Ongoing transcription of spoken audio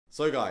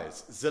So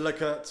guys,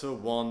 Zilliqa to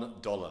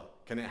 $1.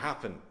 Can it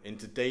happen? In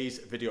today's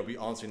video, I'll be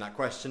answering that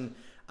question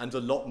and a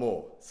lot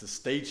more. So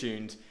stay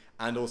tuned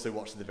and also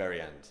watch to the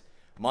very end.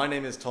 My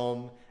name is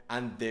Tom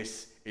and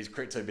this is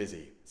Crypto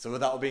Busy. So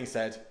with that all being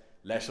said,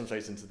 let's jump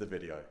straight into the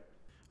video.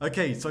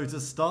 Okay, so to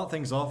start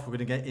things off, we're going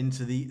to get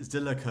into the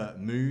Zilliqa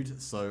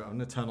mood. So I'm going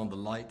to turn on the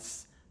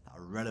lights that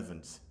are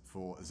relevant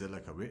for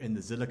Zilliqa. We're in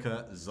the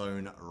Zilliqa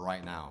Zone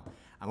right now.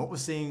 And what we're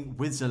seeing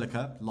with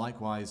Zilliqa,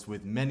 likewise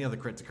with many other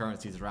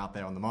cryptocurrencies that are out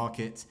there on the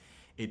market,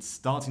 it's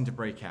starting to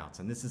break out.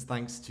 And this is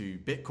thanks to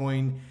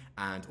Bitcoin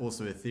and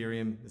also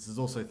Ethereum. This is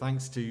also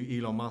thanks to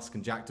Elon Musk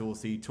and Jack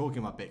Dorsey talking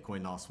about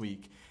Bitcoin last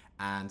week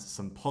and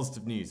some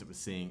positive news that we're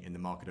seeing in the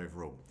market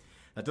overall.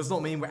 That does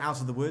not mean we're out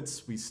of the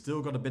woods. We've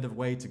still got a bit of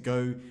way to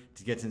go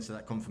to get into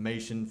that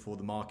confirmation for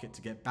the market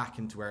to get back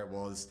into where it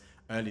was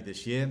early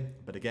this year.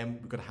 But again,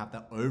 we've got to have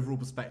that overall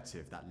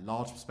perspective, that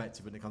large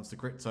perspective when it comes to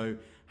crypto,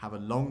 have a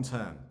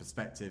long-term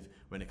perspective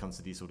when it comes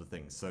to these sort of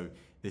things. So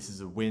this is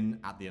a win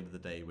at the end of the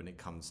day when it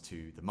comes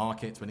to the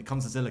market, when it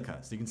comes to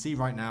Zilliqa. So you can see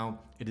right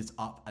now, it is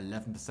up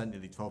 11%,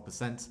 nearly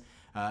 12%,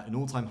 an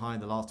all-time high in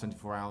the last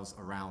 24 hours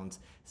around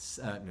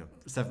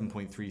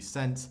 7.3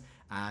 cents,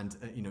 and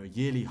a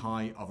yearly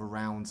high of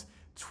around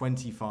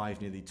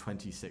 25, nearly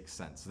 26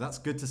 cents. So that's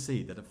good to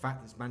see that in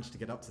fact it's managed to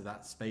get up to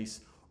that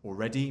space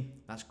already.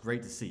 That's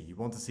great to see. You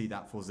want to see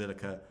that for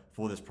Zilliqa,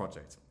 for this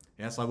project.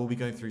 Yes, I will be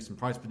going through some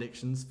price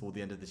predictions for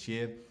the end of this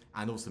year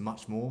and also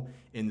much more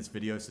in this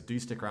video. So do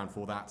stick around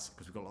for that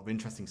because we've got a lot of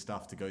interesting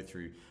stuff to go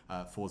through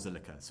for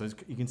Zilliqa. So as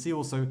you can see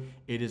also,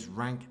 it is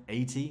rank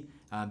 80.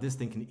 This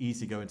thing can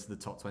easily go into the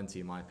top 20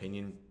 in my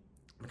opinion,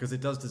 because it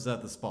does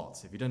deserve the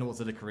spots. If you don't know what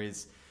Zilliqa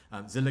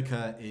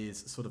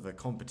is sort of a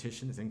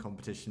competition. It's in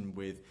competition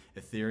with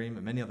Ethereum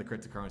and many other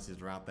cryptocurrencies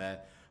that are out there.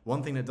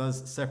 One thing that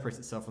does separate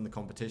itself from the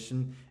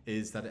competition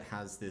is that it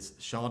has this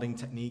sharding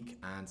technique,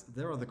 and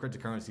there are other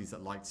cryptocurrencies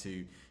that like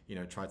to,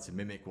 try to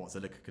mimic what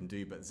Zilliqa can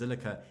do. But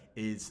Zilliqa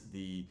is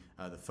the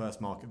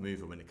first market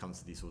mover when it comes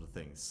to these sort of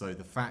things. So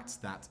the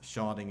fact that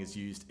sharding is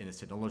used in a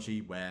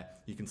technology where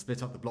you can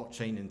split up the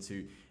blockchain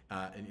into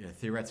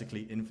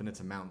theoretically infinite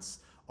amounts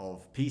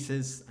of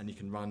pieces, and you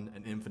can run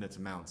an infinite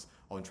amount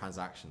on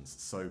transactions.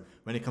 So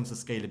when it comes to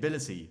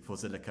scalability for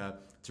Zilliqa,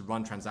 to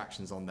run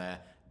transactions on there,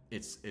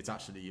 it's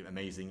actually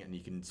amazing, and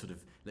you can sort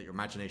of let your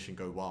imagination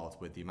go wild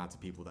with the amount of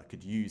people that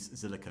could use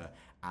Zilliqa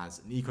as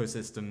an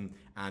ecosystem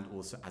and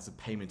also as a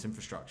payment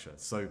infrastructure.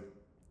 So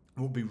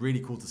what would be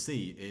really cool to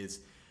see is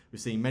we're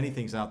seeing many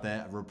things out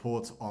there. A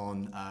report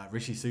on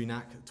Rishi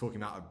Sunak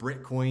talking about a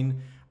Britcoin.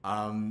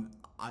 I'll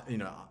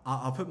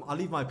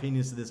leave my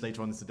opinions to this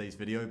later on in today's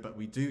video, but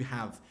we do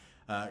have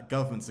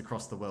governments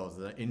across the world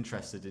that are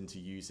interested into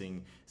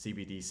using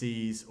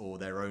CBDCs or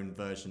their own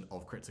version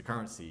of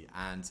cryptocurrency.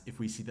 And if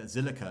we see that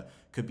Zilliqa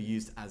could be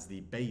used as the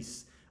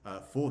base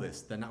for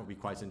this, then that would be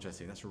quite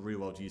interesting. That's a real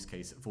world use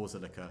case for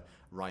Zilliqa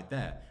right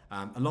there.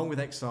 Along with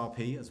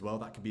XRP as well,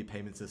 that could be a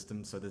payment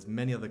system. So there's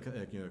many other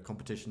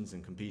competitions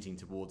and competing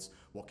towards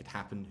what could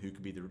happen, who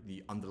could be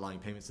the underlying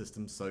payment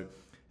system. So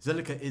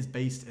Zilliqa is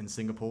based in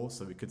Singapore,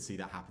 so we could see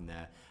that happen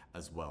there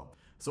as well.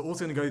 So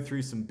also going to go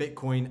through some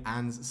Bitcoin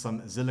and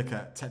some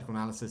Zilliqa technical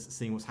analysis,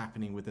 seeing what's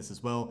happening with this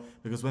as well,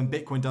 because when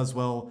Bitcoin does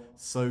well,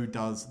 so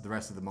does the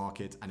rest of the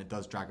market, and it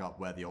does drag up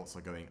where the alts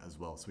are going as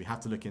well. So we have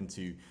to look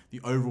into the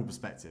overall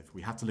perspective.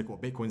 We have to look at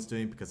what Bitcoin's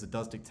doing because it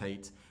does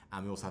dictate,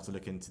 and we also have to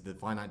look into the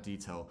finite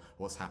detail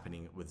what's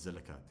happening with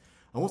Zilliqa.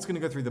 I'm also going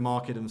to go through the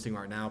market I'm seeing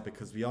right now,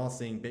 because we are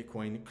seeing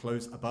Bitcoin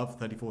close above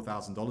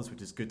 $34,000,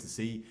 which is good to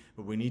see,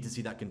 but we need to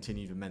see that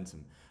continued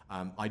momentum.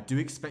 I do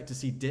expect to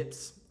see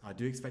dips. I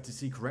do expect to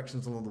see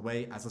corrections along the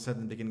way. As I said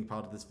in the beginning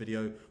part of this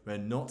video, we're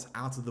not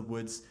out of the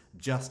woods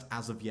just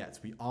as of yet.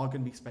 We are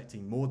going to be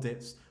expecting more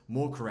dips,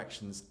 more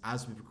corrections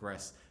as we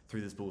progress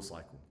through this bull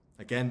cycle.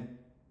 Again,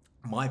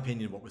 my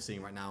opinion, what we're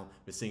seeing right now,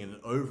 we're seeing an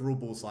overall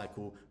bull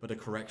cycle, but a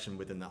correction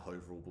within that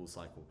overall bull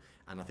cycle.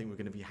 And I think we're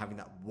going to be having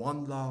that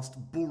one last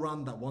bull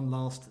run, that one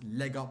last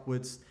leg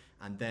upwards,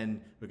 and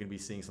then we're going to be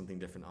seeing something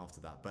different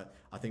after that. But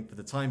I think for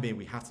the time being,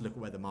 we have to look at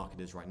where the market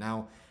is right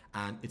now,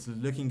 and it's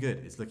looking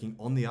good. It's looking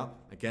on the up.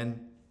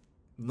 Again,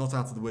 not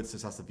out of the woods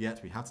just as of yet.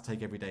 We have to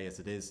take every day as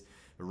it is.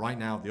 But right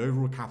now, the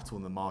overall capital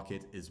in the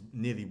market is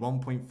nearly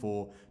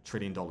 $1.4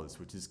 trillion,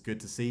 which is good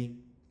to see.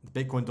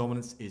 The Bitcoin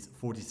dominance is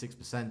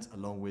 46%,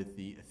 along with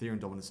the Ethereum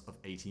dominance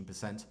of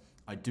 18%.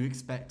 I do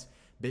expect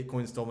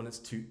Bitcoin's dominance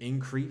to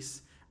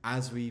increase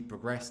as we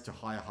progress to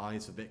higher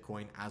highs for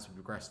Bitcoin, as we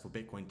progress for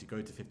Bitcoin to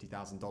go to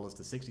 $50,000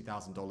 to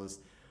 $60,000.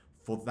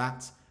 For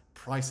that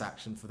price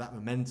action, for that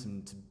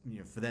momentum to,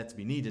 for there to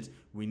be needed,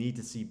 we need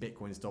to see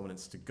Bitcoin's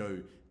dominance to go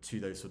to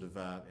those sort of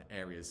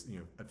areas,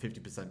 at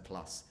 50%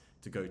 plus,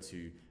 to go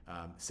to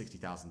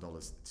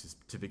 $60,000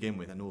 to begin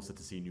with, and also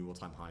to see new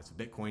all-time highs for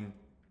Bitcoin.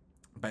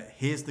 But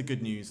here's the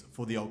good news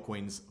for the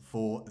altcoins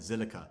for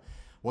Zilliqa.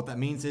 What that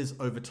means is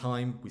over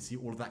time, we see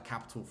all of that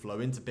capital flow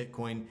into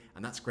Bitcoin,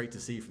 and that's great to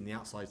see from the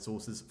outside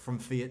sources, from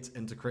fiat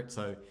into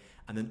crypto.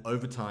 And then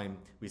over time,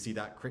 we see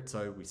that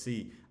crypto, we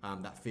see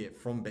that fiat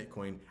from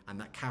Bitcoin and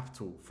that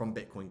capital from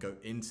Bitcoin go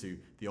into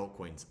the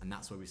altcoins. And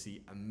that's where we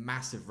see a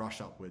massive rush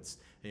upwards,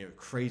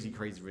 crazy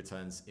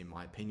returns, in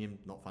my opinion,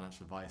 not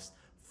financial advice,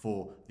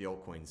 for the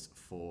altcoins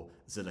for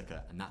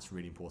Zilliqa, and that's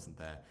really important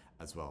there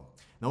as well.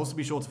 Now also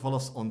be sure to follow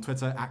us on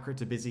Twitter at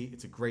CryptoBusy.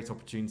 It's a great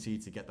opportunity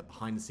to get the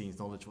behind the scenes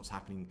knowledge, what's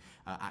happening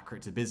at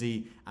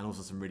CryptoBusy, and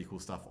also some really cool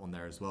stuff on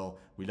there as well.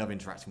 We love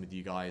interacting with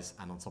you guys,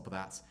 and on top of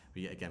that,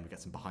 we get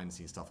some behind the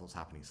scenes stuff, what's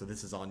happening. So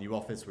this is our new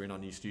office, we're in our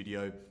new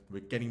studio,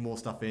 we're getting more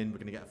stuff in, we're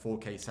gonna get a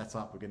 4K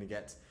setup, we're gonna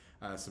get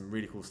some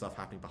really cool stuff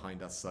happening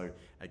behind us. So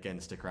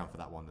again, stick around for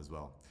that one as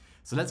well.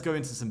 So let's go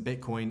into some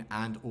Bitcoin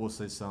and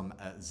also some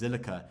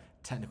Zilliqa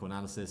technical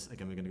analysis.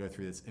 Again, we're going to go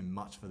through this in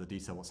much further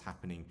detail, what's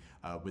happening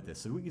with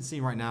this. So we can see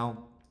right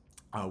now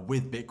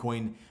with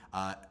Bitcoin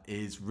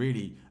is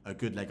really a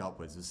good leg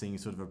upwards. We're seeing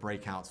sort of a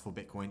breakout for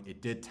Bitcoin.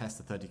 It did test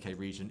the 30K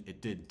region.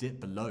 It did dip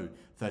below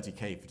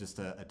 30K for just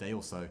a day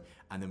or so.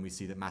 And then we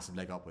see that massive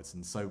leg upwards.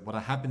 And so what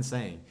I have been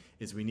saying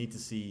is we need to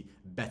see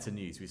better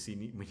news.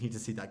 We need to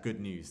see that good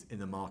news in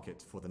the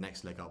market for the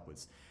next leg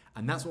upwards.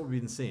 And that's what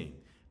we've been seeing.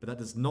 But that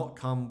does not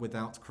come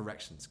without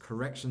corrections.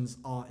 Corrections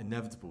are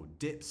inevitable.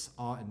 Dips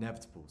are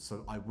inevitable.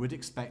 So I would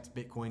expect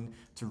Bitcoin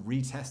to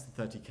retest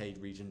the 30K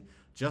region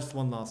just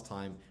one last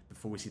time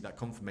before we see that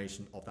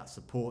confirmation of that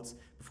support,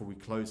 before we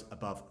close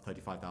above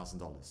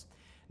 $35,000.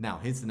 Now,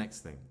 here's the next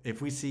thing. If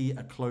we see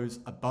a close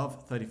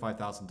above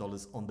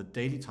 $35,000 on the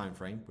daily time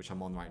frame, which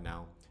I'm on right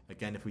now,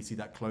 again, if we see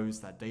that close,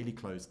 that daily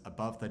close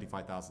above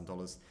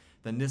 $35,000,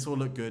 then this will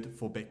look good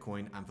for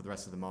Bitcoin and for the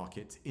rest of the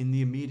market in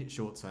the immediate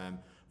short term,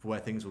 for where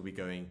things will be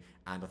going.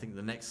 And I think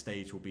the next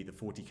stage will be the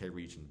 40K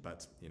region,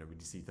 but we need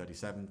to see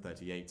 37,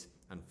 38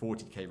 and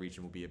 40K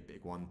region will be a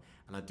big one.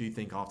 And I do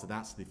think after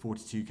that, the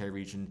 42K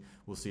region,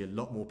 we'll see a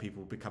lot more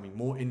people becoming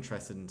more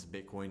interested into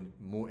Bitcoin,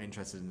 more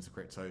interested into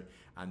crypto.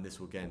 And this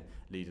will again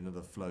lead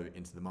another flow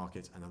into the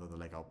market, another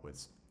leg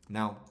upwards.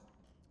 Now,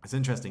 it's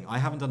interesting. I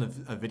haven't done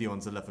a video on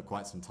Zilliqa for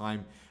quite some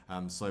time.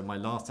 So my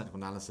last technical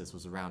analysis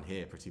was around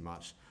here pretty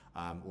much.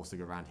 Also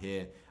go around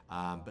here.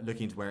 But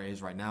looking into where it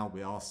is right now,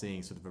 we are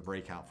seeing sort of a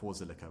breakout for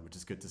Zilliqa, which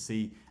is good to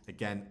see.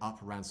 Again,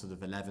 up around sort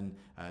of 11,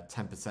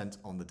 10%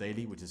 on the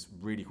daily, which is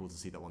really cool to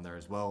see that one there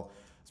as well.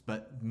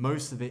 But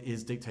most of it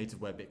is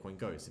dictated where Bitcoin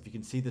goes. If you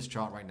can see this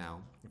chart right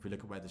now, if we look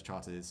at where this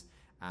chart is,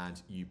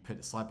 and you put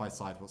it side by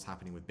side what's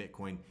happening with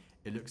Bitcoin,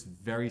 it looks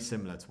very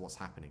similar to what's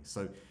happening.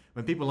 So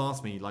when people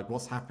ask me like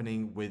what's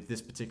happening with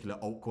this particular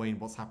altcoin,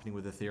 what's happening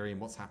with Ethereum,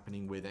 what's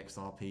happening with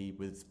XRP,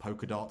 with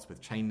Polkadot, with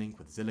Chainlink,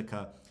 with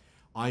Zilliqa,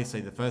 I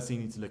say the first thing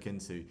you need to look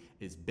into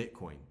is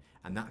Bitcoin,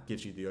 and that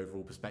gives you the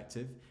overall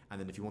perspective. And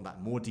then if you want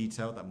that more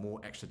detail, that more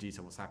extra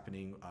detail, what's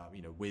happening,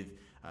 with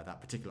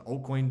that particular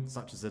altcoin,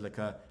 such as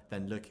Zilliqa,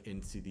 then look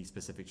into the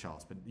specific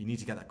charts. But you need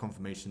to get that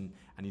confirmation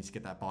and need to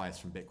get that bias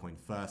from Bitcoin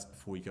first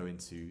before you go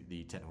into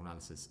the technical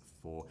analysis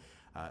for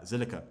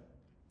Zilliqa,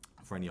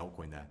 for any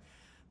altcoin there.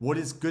 What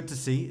is good to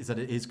see is that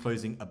it is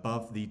closing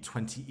above the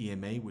 20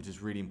 EMA, which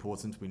is really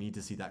important. We need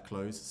to see that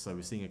close. So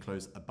we're seeing a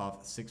close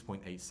above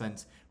 6.8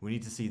 cents. We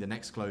need to see the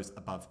next close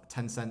above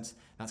 10 cents.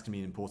 That's going to be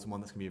an important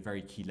one. That's going to be a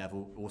very key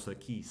level, also a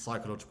key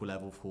psychological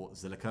level for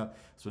Zilliqa.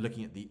 So we're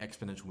looking at the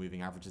exponential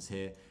moving averages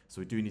here.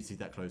 So we do need to see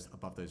that close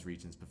above those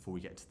regions before we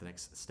get to the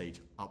next stage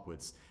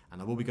upwards.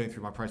 And I will be going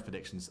through my price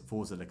predictions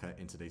for Zilliqa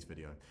in today's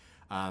video.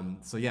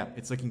 So yeah,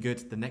 it's looking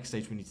good. The next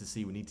stage we need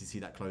to see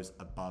that close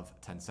above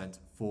 10 cents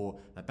for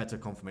a better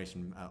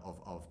confirmation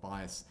of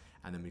bias,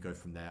 and then we go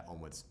from there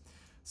onwards.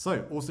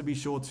 So also be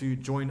sure to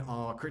join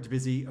our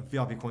CryptoBusy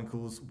VIP coin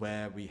calls,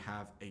 where we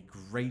have a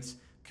great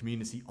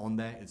community on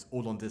there. It's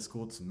all on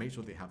Discord, so make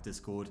sure that you have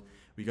Discord.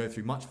 We go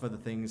through much further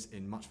things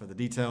in much further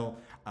detail,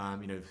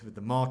 with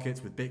the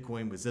markets, with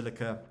Bitcoin, with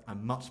Zilliqa,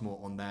 and much more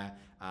on there.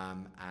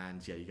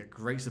 And yeah, you get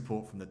great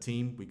support from the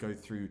team. We go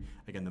through,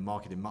 again, the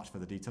market in much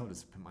further detail.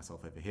 Just put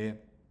myself over here.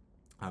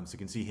 So you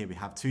can see here we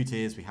have two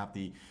tiers. We have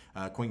the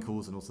coin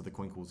calls and also the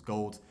coin calls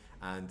gold.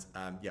 And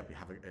yeah, we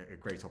have a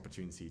great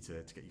opportunity to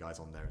get you guys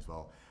on there as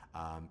well.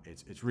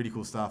 It's really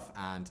cool stuff,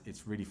 and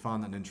it's really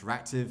fun and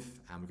interactive,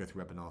 and we go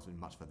through webinars in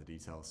much further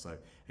detail. So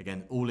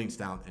again, all links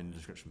down in the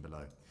description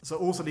below. So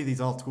also leave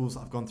these articles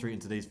I've gone through in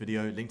today's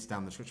video, links down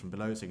in the description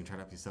below, so you can check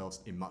it out yourselves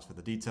in much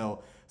further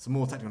detail. Some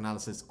more technical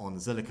analysis on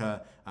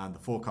Zilliqa and the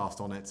forecast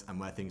on it and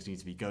where things need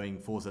to be going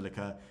for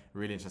Zilliqa.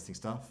 Really interesting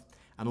stuff.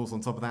 And also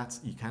on top of that,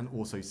 you can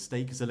also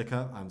stake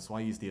Zilliqa. So I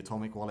use the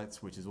Atomic wallet,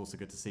 which is also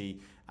good to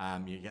see.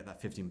 You get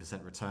that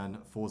 15% return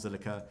for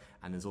Zilliqa.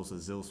 And there's also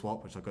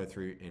ZilSwap, which I'll go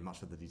through in much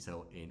further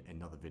detail in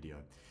another video.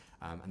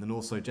 And then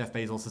also Jeff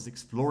Bezos is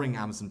exploring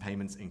Amazon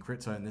payments in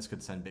crypto, and this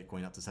could send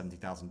Bitcoin up to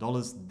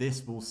 $70,000.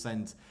 This will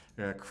send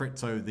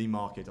crypto, the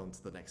market,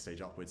 onto the next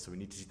stage upwards. So we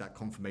need to see that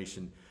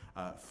confirmation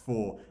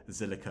for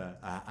Zilliqa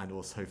and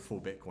also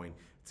for Bitcoin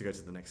to go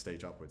to the next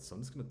stage upwards. So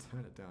I'm just going to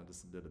turn it down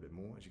just a little bit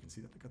more. As you can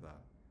see, look at that.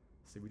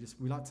 So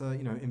we like to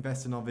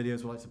invest in our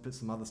videos. We like to put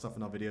some other stuff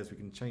in our videos. We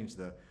can change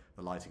the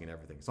the lighting and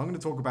everything. So I'm going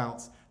to talk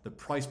about the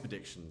price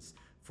predictions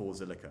for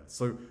Zilliqa.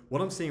 So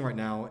what I'm seeing right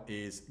now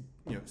is,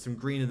 some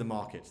green in the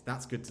market.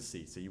 That's good to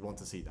see. So you want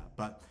to see that.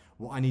 But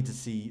what I need to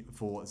see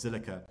for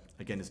Zilliqa,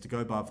 again, is to go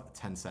above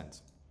 10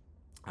 cents.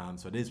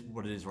 So it is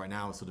what it is right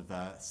now, sort of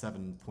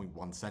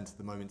 7.1 cents at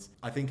the moment.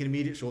 I think in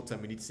immediate short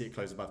term, we need to see it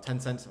close above 10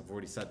 cents. I've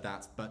already said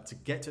that. But to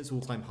get to its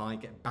all-time high,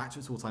 get back to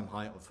its all-time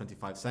high of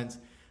 25 cents,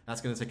 that's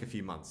going to take a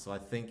few months. So I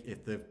think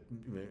if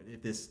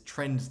this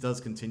trend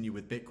does continue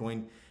with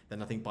Bitcoin,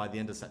 then I think by the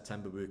end of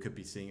September, we could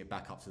be seeing it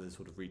back up to those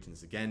sort of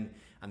regions again.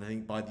 And I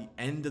think by the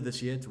end of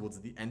this year, towards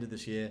the end of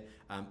this year,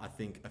 I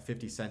think a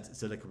 50-cent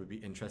Zilliqa would be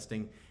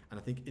interesting. And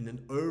I think in an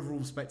overall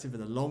perspective,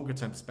 in a longer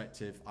term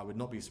perspective, I would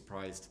not be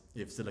surprised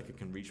if Zilliqa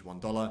can reach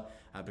 $1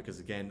 because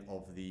again,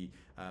 of the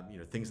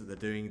things that they're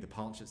doing, the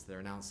partnerships they're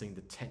announcing,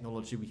 the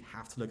technology, we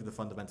have to look at the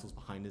fundamentals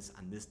behind this.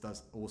 And this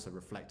does also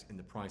reflect in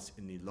the price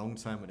in the long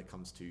term when it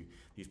comes to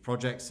these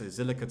projects. So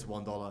Zilliqa to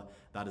 $1,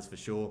 that is for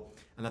sure.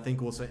 And I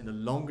think also in the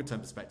longer term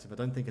perspective, I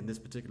don't think in this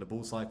particular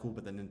bull cycle,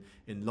 but then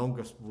in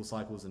longer bull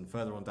cycles and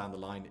further on down the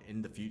line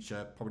in the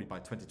future, probably by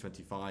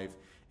 2025,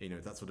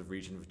 that sort of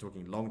region, we're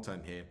talking long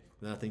term here.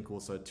 Then I think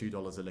also $2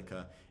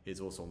 Zilliqa is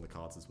also on the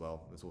cards as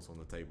well. It's also on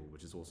the table,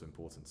 which is also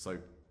important. So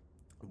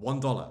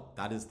 $1,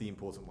 that is the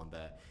important one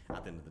there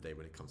at the end of the day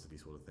when it comes to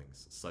these sort of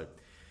things. So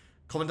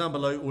comment down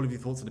below all of your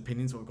thoughts and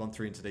opinions, what we've gone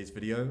through in today's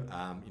video.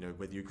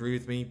 Whether you agree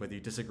with me, whether you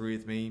disagree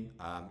with me.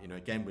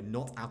 Again, we're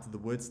not out of the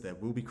woods. There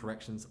will be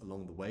corrections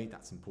along the way.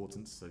 That's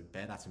important. So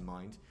bear that in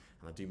mind.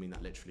 And I do mean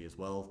that literally as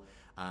well.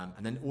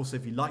 And then also,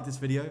 if you like this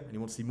video and you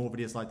want to see more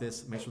videos like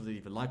this, make sure to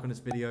leave a like on this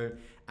video.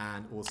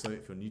 And also,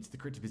 if you're new to the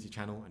Crypto Busy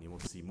channel and you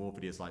want to see more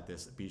videos like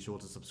this, be sure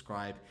to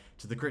subscribe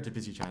to the Crypto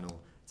Busy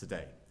channel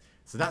today.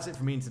 So that's it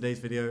for me in today's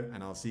video,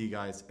 and I'll see you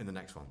guys in the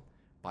next one.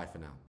 Bye for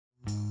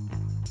now.